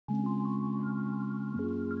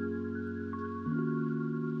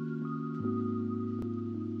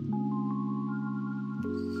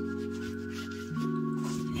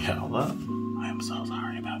Hold up. I am so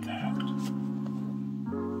sorry about that.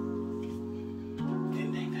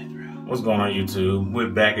 Didn't think that through. What's going on, YouTube? We're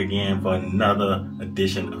back again for another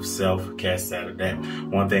edition of Self-Care Saturday.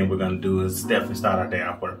 One thing we're going to do is definitely start our day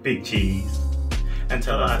off with a big cheese and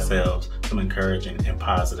tell ourselves some encouraging and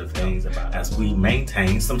positive things about as we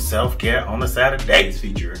maintain some self-care on the Saturdays,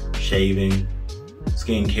 featuring shaving,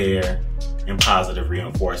 skincare, and positive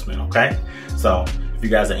reinforcement, okay? So if you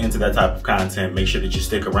guys are into that type of content, make sure that you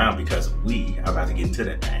stick around because we are about to get into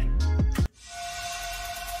that thing.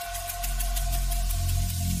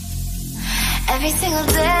 Every single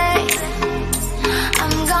day,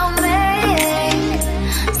 I'm gonna make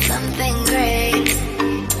something great.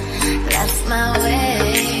 That's my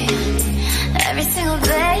way. Every single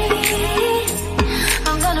day,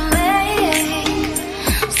 I'm gonna make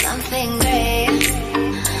something great.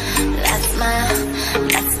 That's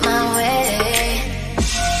my way.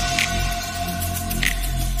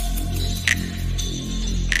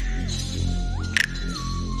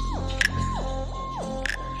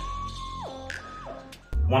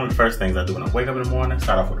 One of the first things I do when I wake up in the morning,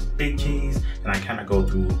 start off with a big cheese, and I kind of go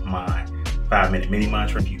through my 5-minute mini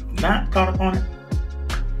mantra. If you've not caught up on it,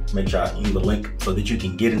 make sure I leave a link so that you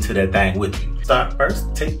can get into that thing with me. Start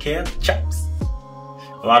first, take care of the chops.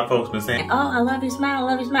 A lot of folks been saying, oh, I love your smile,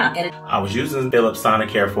 I love your smile. And I was using Philips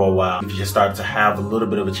Sonicare for a while. If you just started to have a little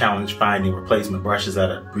bit of a challenge finding replacement brushes at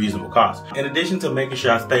a reasonable cost. In addition to making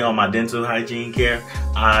sure I stay on my dental hygiene care,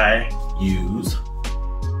 I use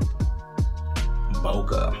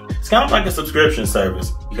Boka. It's kind of like a subscription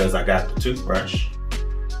service because I got the toothbrush.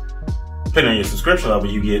 Depending on your subscription level,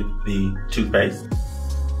 you get the toothpaste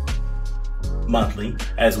monthly,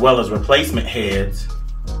 as well as replacement heads,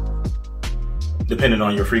 depending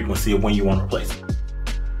on your frequency of when you want to replace it.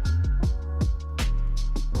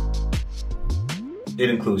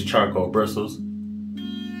 It includes charcoal bristles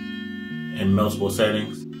in multiple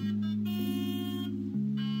settings.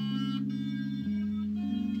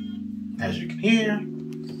 As you can hear,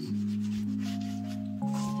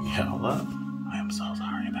 hold up. I am so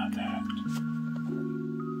sorry about that.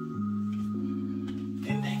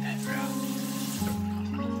 Didn't think that through.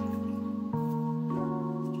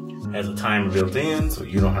 Has a timer built in, so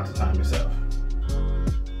you don't have to time yourself.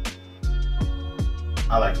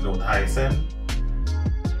 I like to go with the highest setting.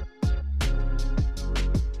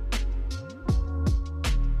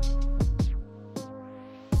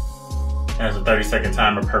 There's a 30-second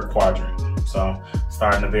timer per quadrant. So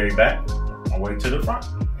start in the very back, my way to the front,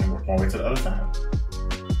 and work my way to the other side.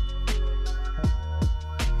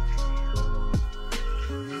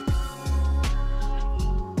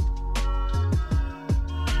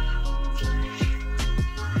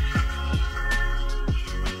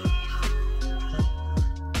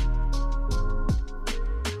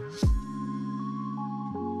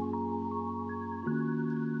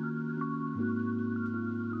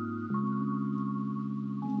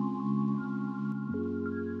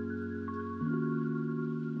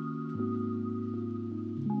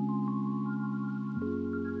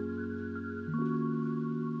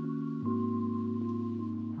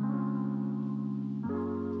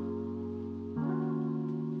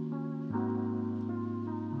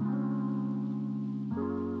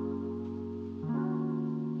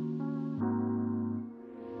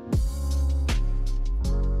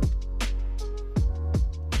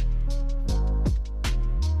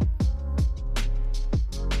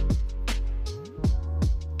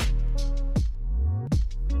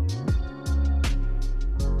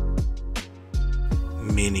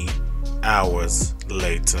 Many hours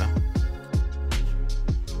later.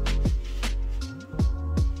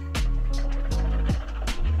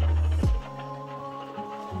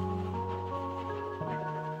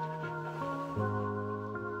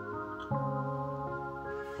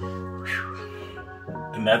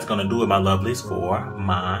 And that's gonna do it, my lovelies, for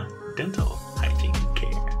my dental hygiene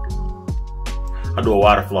care. I'll do a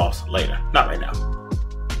water floss later, not right now.